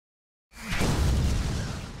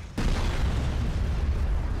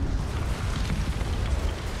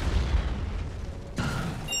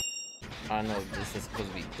I know this is supposed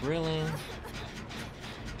to be thrilling.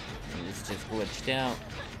 And it's just glitched out.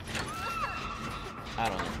 I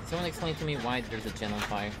don't know. Someone explain to me why there's a gen on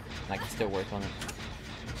fire and I can still work on it.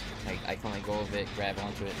 Like, I can let go of it, grab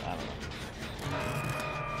onto it, I don't know.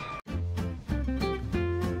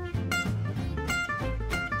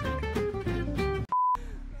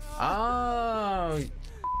 Oh!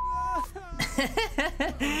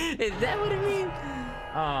 Is that what it means?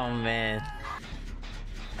 Oh, man.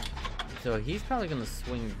 So he's probably gonna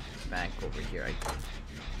swing back over here, I think.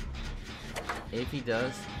 If he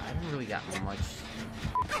does, I don't really got much.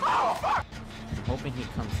 I'm hoping he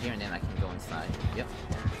comes here and then I can go inside. Yep.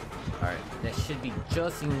 Alright, that should be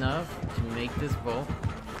just enough to make this bolt,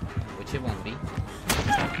 which it won't be.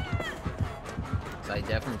 So I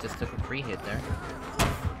definitely just took a free hit there.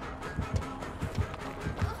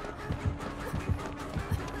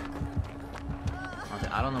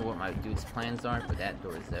 I don't know what my dude's plans are, but that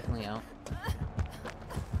door is definitely out.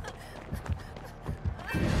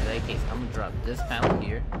 In that case, I'm gonna drop this panel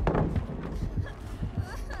here. I'm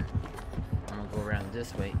gonna go around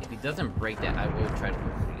this way. If he doesn't break that, I will try to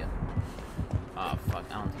put it again. Oh fuck,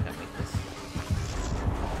 I don't think I make this.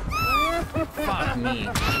 Fuck me.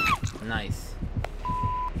 Nice.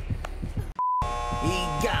 He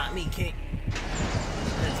got me, King.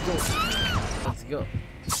 Let's go. Let's go.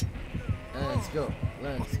 Let's go.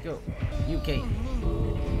 Let's go. You, Kate.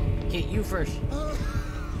 Kate, you first.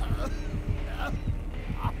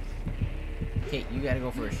 Kate, you gotta go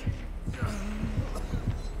first.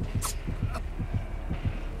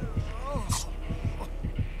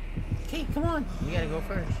 Kate, come on. You gotta go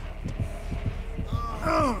first.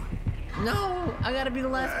 No! I gotta be the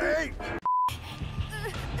last person.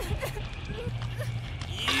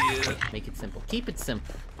 Make it simple. Keep it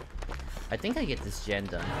simple. I think I get this gen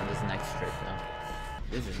done on this next trip, though.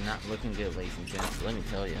 This is not looking good, ladies and gents. Let me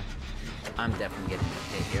tell you. I'm definitely getting a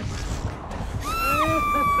hit here.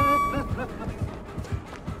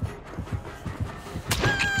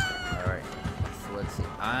 Alright. So let's see.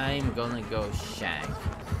 I'm gonna go Shag.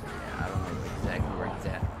 Yeah, I don't know exactly where he's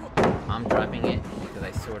at. I'm dropping it because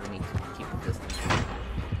I sort of need to keep the distance.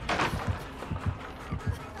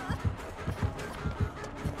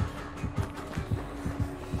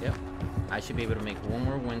 Yep. I should be able to make one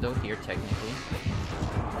more window here, technically.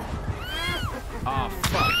 Oh,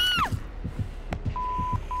 fuck.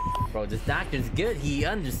 Bro, this doctor's good. He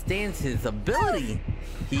understands his ability.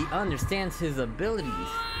 He understands his abilities.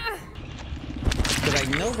 Because I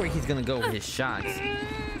know where he's gonna go with his shots.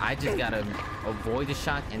 I just gotta avoid the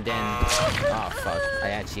shot and then... Oh, fuck. I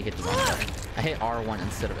actually hit the wrong button. I hit R1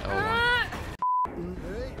 instead of L1.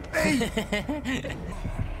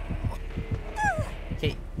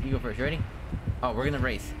 Okay, you go first. Ready? Oh, we're gonna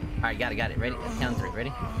race. Alright, got it. Ready? Count 3.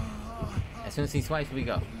 Ready? As soon as he swipes, we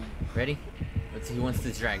go. Ready? Let's see who wants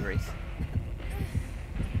this drag race.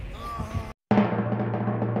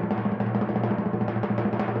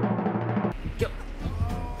 Go!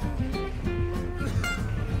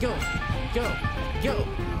 Go! Go! Go!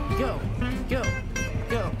 Go! Go!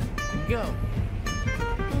 Go! Go!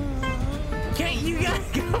 Kate, you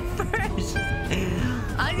gotta go first!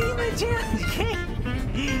 I need my chance, Kate!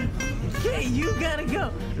 Kate, you gotta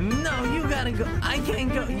go! No, you gotta go! I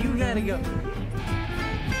can't go! You gotta go!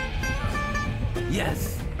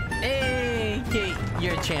 Yes! Hey, Kate,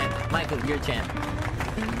 you're a champ. Michael, you're a champ.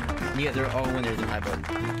 You guys are all winners in my book.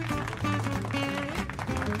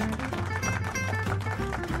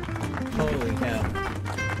 Holy cow.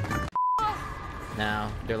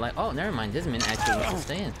 Now, they're like, oh, never mind, this man actually wants to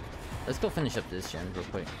stay in. Let's go finish up this gen real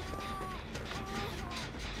quick.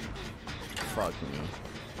 Fuck me.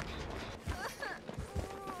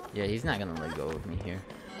 Yeah, he's not gonna let go of me here.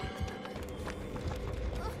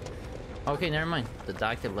 Okay, never mind. The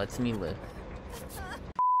doctor lets me live.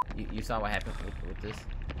 You saw what happened with this?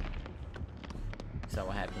 You saw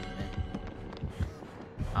what happened, man?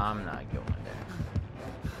 I'm not going there.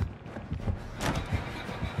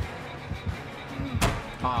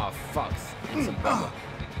 Oh, fucks. It's a bubble.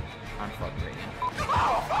 I'm fucked right now.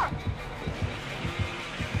 Oh, fuck!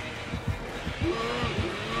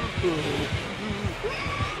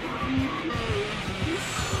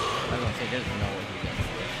 I was gonna say, there's no way he gets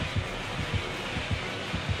this.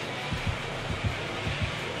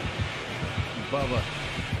 Bubba,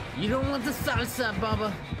 you don't want the salsa,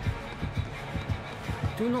 Bubba.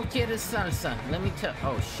 Tú no quieres salsa. Let me tell.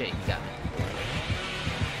 Oh shit, you got me.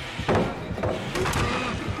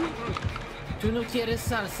 Tú no quieres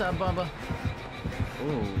salsa, Bubba.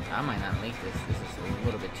 Ooh, I might not make this. This is a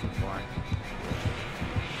little bit too far.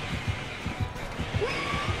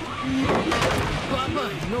 Bubba,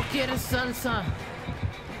 no quieres salsa.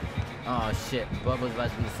 Oh shit, Bubba's about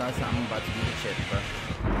to be the salsa, I'm about to be the chip, bro.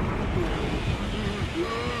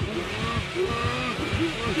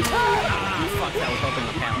 Ah, fuck, I was hoping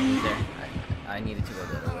the panel was there. I needed to go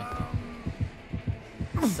the other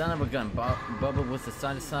way. Son of a gun, Bubba was the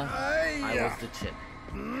salsa, I was the chip.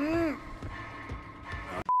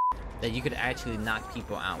 That you could actually knock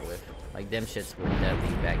people out with. Like, them shits were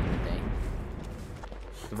deadly back in the day.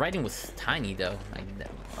 The writing was tiny though.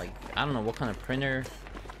 Like I don't know what kind of printer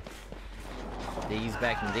they used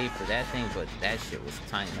back in the day for that thing, but that shit was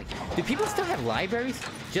tiny. Like, do people still have libraries?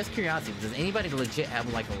 Just curiosity, does anybody legit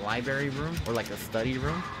have like a library room or like a study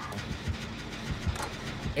room?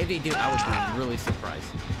 If they do, I would be really surprised.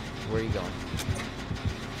 Where are you going?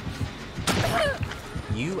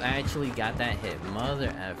 You actually got that hit,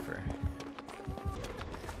 mother effer.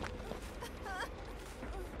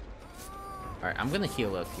 Alright, I'm gonna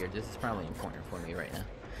heal up here. This is probably important for me right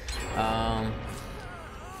now.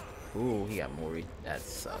 Ooh, he got Mori. That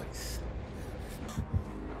sucks.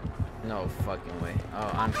 No fucking way.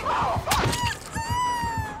 Oh, I'm fucked.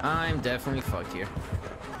 I'm definitely fucked here.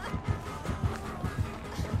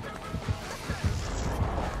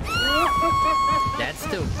 That's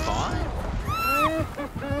still caught?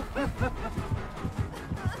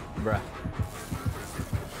 Bruh.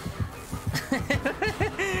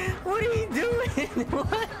 What are you doing?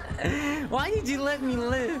 What? Why did you let me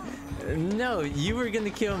live? No, you were gonna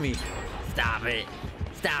kill me. Stop it.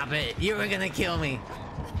 Stop it. You were gonna kill me.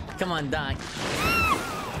 Come on, Doc.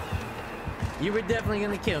 You were definitely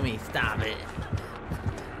gonna kill me. Stop it.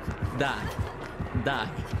 Doc. Doc.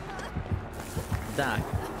 Doc.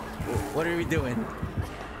 What are we doing?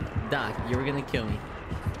 Doc, you were gonna kill me.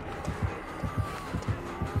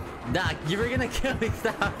 Doc, you were gonna kill me.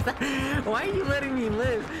 Stop. Why are you letting me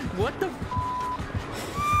live? What the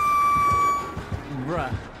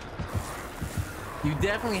bruh. You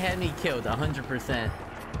definitely had me killed, 100%.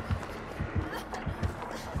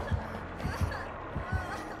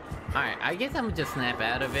 Alright, I guess I'm gonna just snap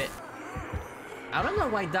out of it. I don't know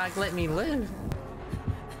why Doc let me live.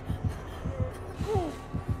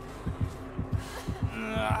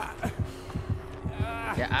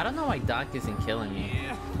 Yeah, I don't know why Doc isn't killing me.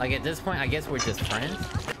 Like, at this point, I guess we're just friends.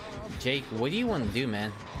 Jake, what do you want to do,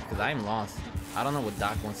 man? Because I'm lost. I don't know what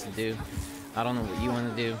Doc wants to do. I don't know what you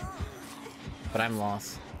want to do. But I'm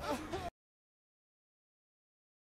lost.